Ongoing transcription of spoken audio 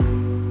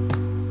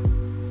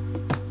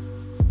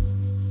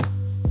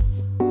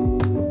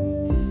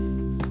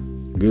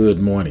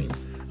Good morning.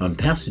 I'm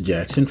Pastor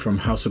Jackson from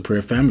House of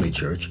Prayer Family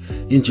Church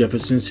in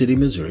Jefferson City,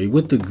 Missouri,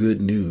 with the good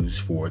news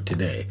for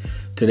today.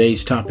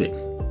 Today's topic,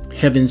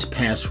 Heaven's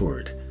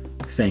Password.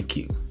 Thank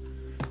you.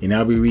 And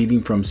I'll be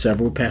reading from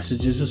several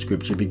passages of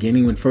Scripture,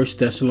 beginning with 1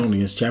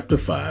 Thessalonians chapter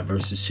 5,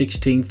 verses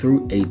 16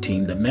 through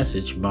 18, the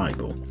Message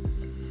Bible.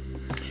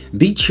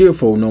 Be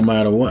cheerful no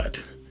matter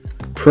what.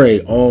 Pray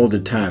all the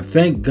time.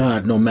 Thank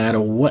God no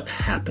matter what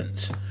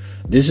happens.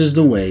 This is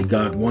the way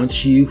God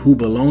wants you who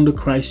belong to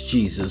Christ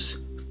Jesus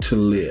to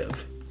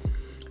live.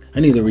 I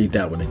need to read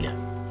that one again.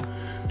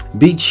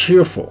 Be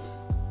cheerful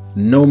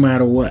no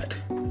matter what.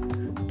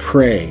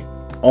 Pray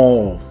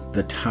all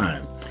the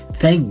time.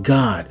 Thank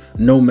God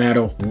no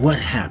matter what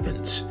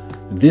happens.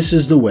 This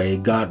is the way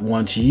God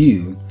wants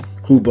you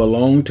who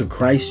belong to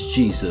Christ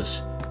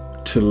Jesus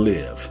to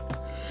live.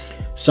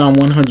 Psalm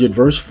 100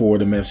 verse 4,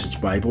 the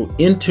Message Bible.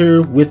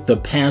 Enter with the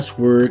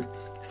password,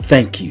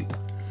 thank you.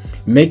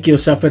 Make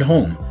yourself at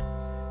home.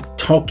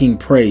 Talking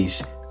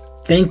praise.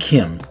 Thank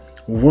Him.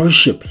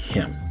 Worship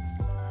Him.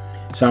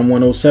 Psalm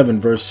 107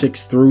 verse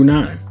 6 through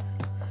 9.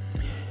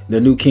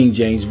 The New King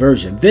James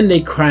Version. Then they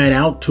cried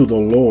out to the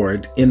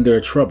Lord in their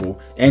trouble,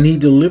 and He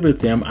delivered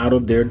them out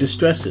of their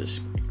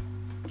distresses.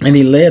 And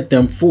He led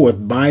them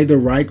forth by the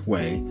right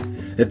way,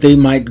 that they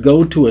might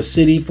go to a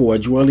city for a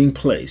dwelling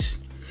place.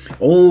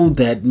 Oh,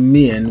 that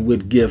men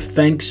would give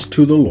thanks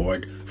to the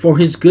Lord for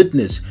His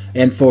goodness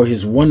and for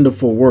His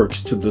wonderful works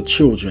to the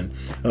children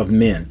of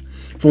men.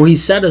 For He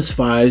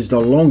satisfies the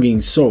longing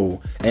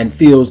soul and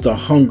fills the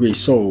hungry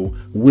soul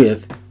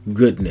with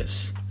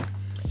goodness.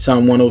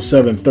 Psalm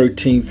 107,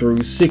 13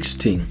 through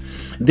 16.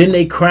 Then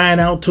they cried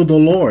out to the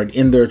Lord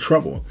in their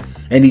trouble,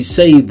 and He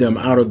saved them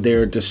out of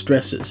their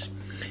distresses.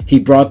 He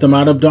brought them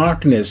out of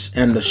darkness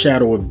and the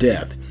shadow of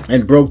death,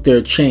 and broke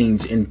their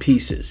chains in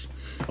pieces.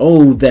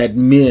 Oh, that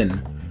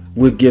men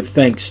would give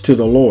thanks to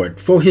the Lord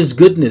for His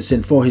goodness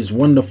and for His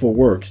wonderful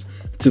works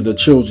to the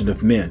children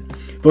of men.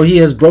 For He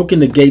has broken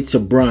the gates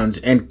of bronze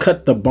and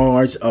cut the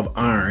bars of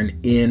iron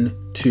in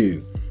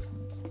two.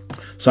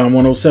 Psalm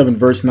 107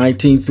 verse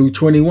 19 through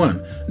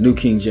 21, New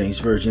King James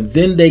Version.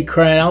 Then they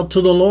cried out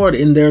to the Lord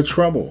in their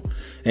trouble,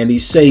 and He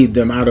saved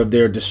them out of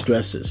their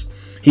distresses.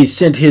 He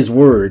sent His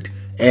word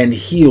and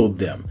healed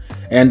them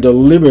and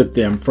delivered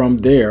them from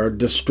their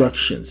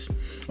destructions.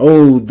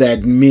 Oh,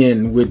 that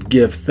men would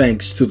give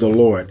thanks to the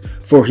Lord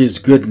for His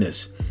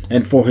goodness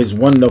and for His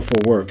wonderful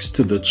works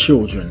to the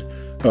children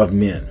of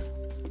men.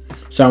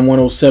 Psalm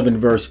 107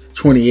 verse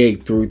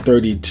 28 through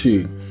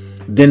 32.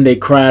 Then they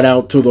cried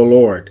out to the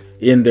Lord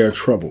in their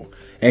trouble,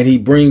 and He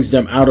brings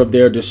them out of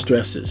their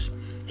distresses.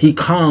 He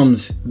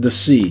calms the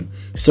sea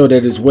so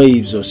that its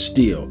waves are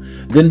still.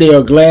 Then they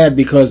are glad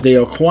because they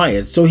are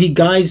quiet, so He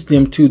guides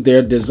them to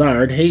their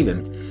desired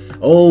haven.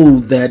 Oh,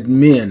 that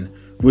men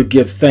would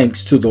give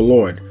thanks to the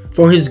Lord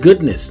for His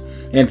goodness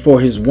and for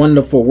His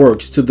wonderful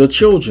works to the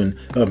children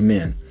of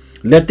men.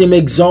 Let them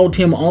exalt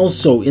Him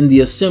also in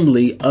the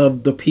assembly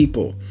of the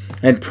people,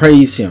 and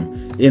praise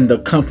Him in the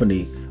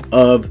company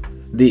of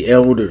the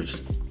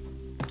elders.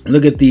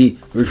 Look at the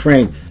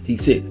refrain. He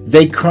said,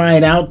 they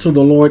cried out to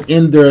the Lord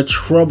in their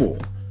trouble,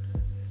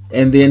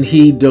 and then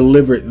He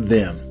delivered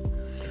them.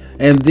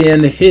 And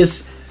then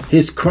his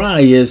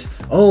cry is,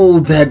 oh,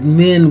 that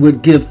men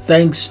would give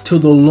thanks to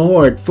the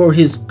Lord for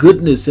His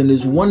goodness and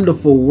His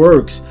wonderful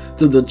works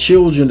to the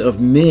children of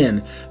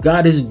men.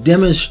 God has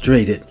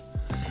demonstrated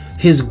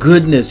His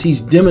goodness. He's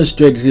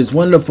demonstrated His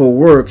wonderful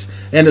works.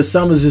 And the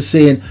psalmist is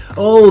saying,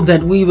 oh,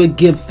 that we would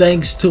give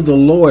thanks to the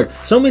Lord.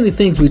 So many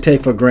things we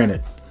take for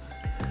granted.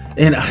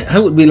 And I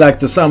would be like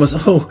the psalmist,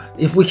 oh,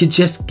 if we could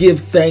just give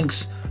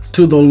thanks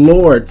to the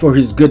Lord for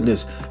His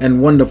goodness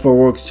and wonderful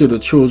works to the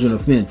children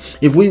of men.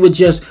 If we would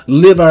just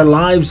live our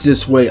lives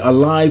this way, a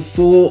life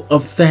full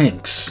of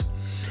thanks,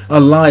 a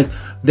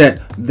life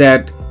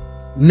that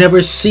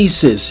never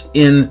ceases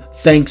in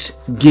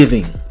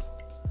thanksgiving,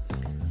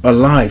 a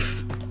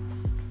life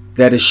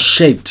that is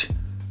shaped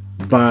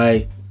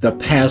by the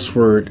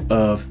password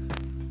of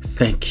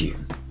thank you.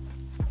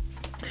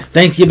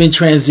 Thanksgiving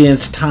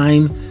transcends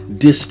time,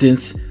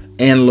 distance,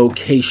 and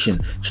location.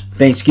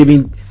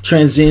 Thanksgiving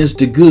transcends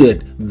the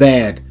good,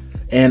 bad,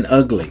 and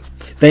ugly.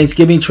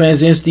 Thanksgiving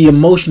transcends the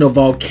emotional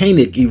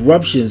volcanic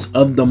eruptions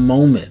of the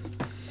moment.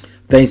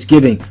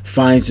 Thanksgiving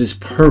finds its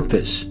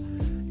purpose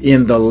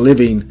in the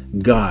living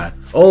God.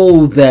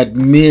 Oh, that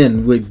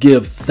men would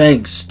give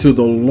thanks to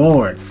the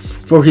Lord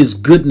for His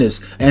goodness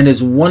and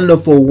His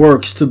wonderful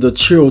works to the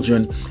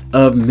children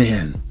of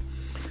men.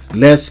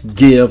 Let's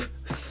give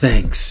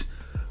thanks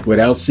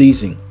without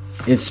ceasing.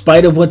 In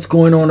spite of what's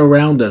going on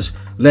around us,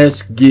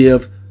 let's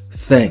give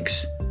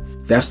thanks.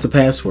 That's the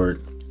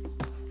password.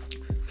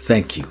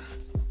 Thank you.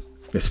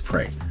 Let's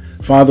pray.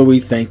 Father,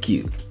 we thank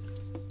you.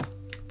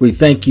 We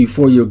thank you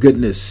for your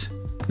goodness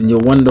and your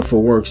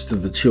wonderful works to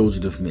the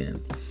children of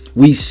men.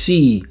 We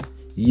see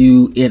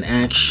you in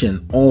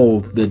action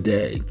all the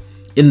day.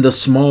 In the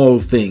small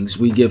things,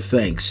 we give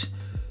thanks.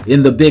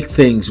 In the big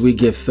things, we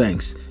give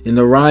thanks. In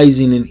the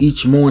rising in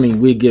each morning,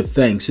 we give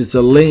thanks. In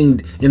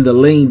the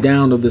laying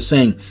down of the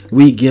same,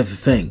 we give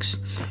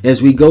thanks.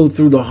 As we go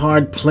through the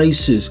hard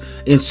places,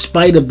 in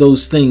spite of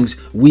those things,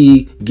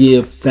 we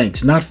give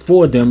thanks. Not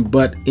for them,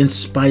 but in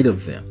spite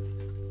of them.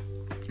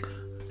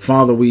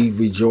 Father, we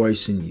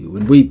rejoice in you,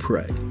 and we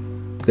pray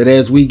that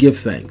as we give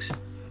thanks,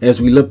 as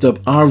we lift up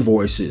our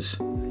voices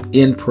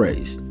in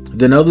praise,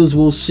 then others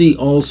will see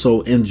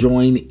also and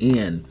join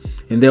in.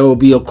 And there will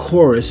be a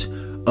chorus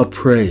of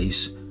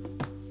praise,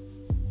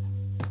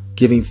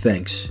 giving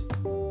thanks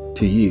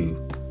to you,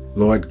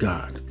 Lord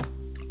God,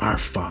 our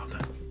Father,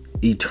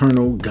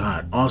 eternal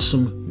God,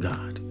 awesome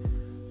God,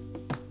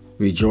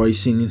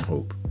 rejoicing in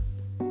hope,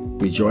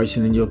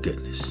 rejoicing in your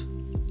goodness,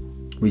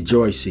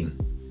 rejoicing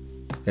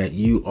that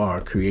you are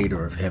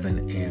creator of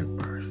heaven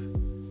and earth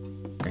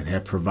and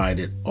have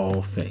provided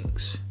all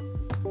things.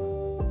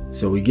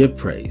 So we give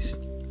praise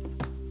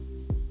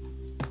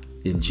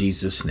in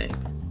Jesus' name.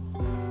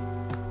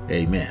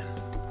 Amen.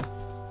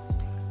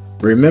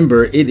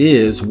 Remember, it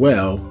is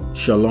well.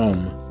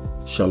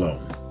 Shalom,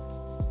 shalom.